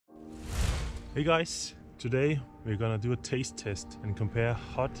Hey guys, today we're gonna do a taste test and compare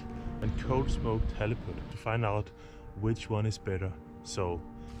hot and cold smoked halibut to find out which one is better. So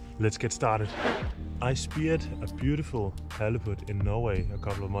let's get started. I speared a beautiful halibut in Norway a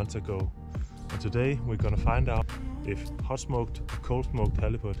couple of months ago, and today we're gonna find out if hot smoked or cold smoked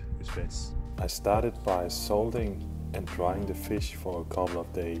halibut is best. I started by salting and drying the fish for a couple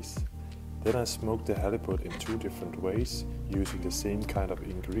of days. Then I smoked the halibut in two different ways, using the same kind of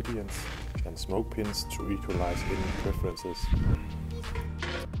ingredients and smoke pins to equalize any preferences.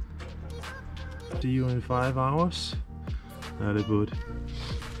 See you in 5 hours. Halibut.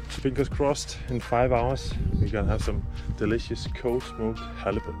 Fingers crossed, in 5 hours we're gonna have some delicious cold smoked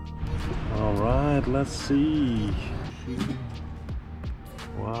halibut. Alright, let's see.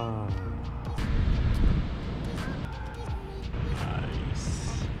 Wow.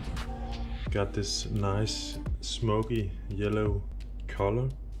 Nice. Got this nice smoky yellow color.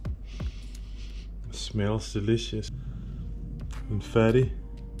 Smells delicious and fatty.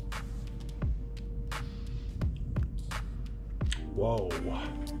 Whoa,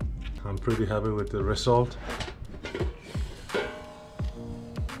 I'm pretty happy with the result.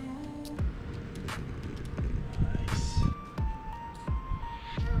 Nice.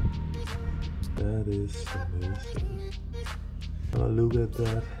 That is amazing. Oh, look at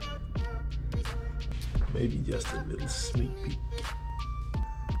that. Maybe just a little sneak peek.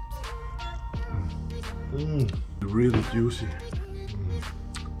 Really juicy.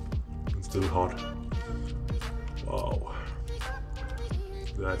 And still hot. Wow.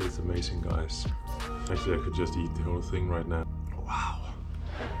 That is amazing, guys. Actually, I could just eat the whole thing right now. Wow.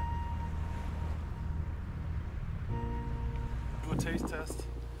 Do a taste test.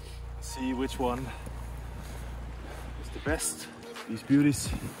 See which one is the best. These beauties.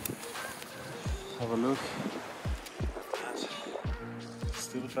 Have a look.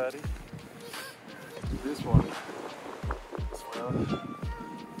 Still fatty. This one as well.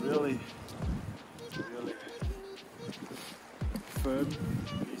 Really firm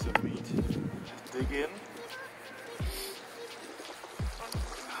piece of meat. Dig in.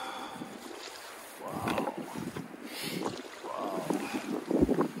 Wow. Wow.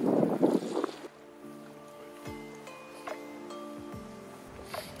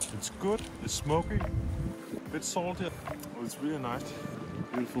 It's good, it's smoky, a bit salty. Oh, it's really nice.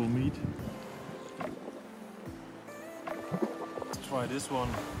 Beautiful meat. Let's try this one.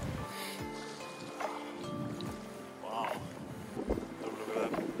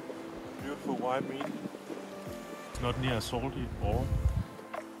 White meat. It's not near as salty or.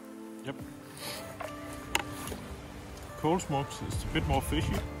 Yep. Cold smoked is a bit more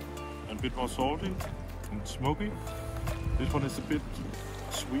fishy and a bit more salty and smoky. This one is a bit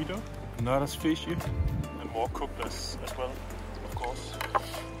sweeter, not as fishy and more cooked as well, of course.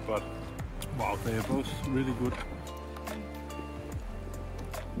 But wow, they are both really good.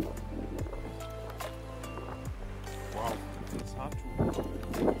 Wow, it's hard to.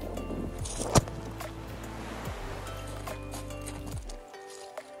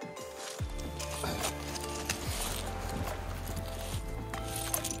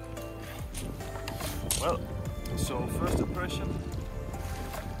 Well, so first impression.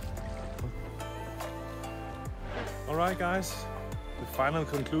 Alright guys, the final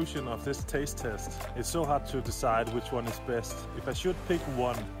conclusion of this taste test. It's so hard to decide which one is best. If I should pick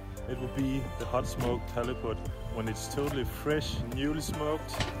one, it would be the hot smoked halibut. When it's totally fresh, newly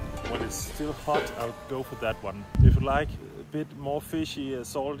smoked, when it's still hot, I'll go for that one. If you like a bit more fishy,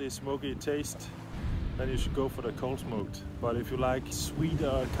 salty, smoky taste, then you should go for the cold smoked. But if you like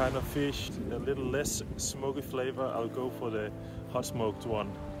sweeter kind of fish, a little less smoky flavor, I'll go for the hot smoked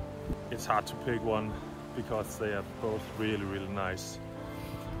one. It's hard to pick one because they are both really nice.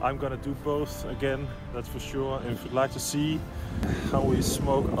 I'm gonna do both again, that's for sure. And if you'd like to see how we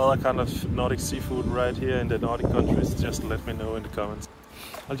smoke other kind of Nordic seafood right here in the Nordic countries, just let me know in the comments.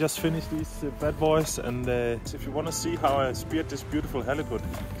 I'll just finish these bad boys, and if you want to see how I speared this beautiful halibut,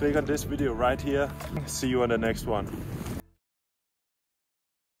 click on this video right here. See you on the next one.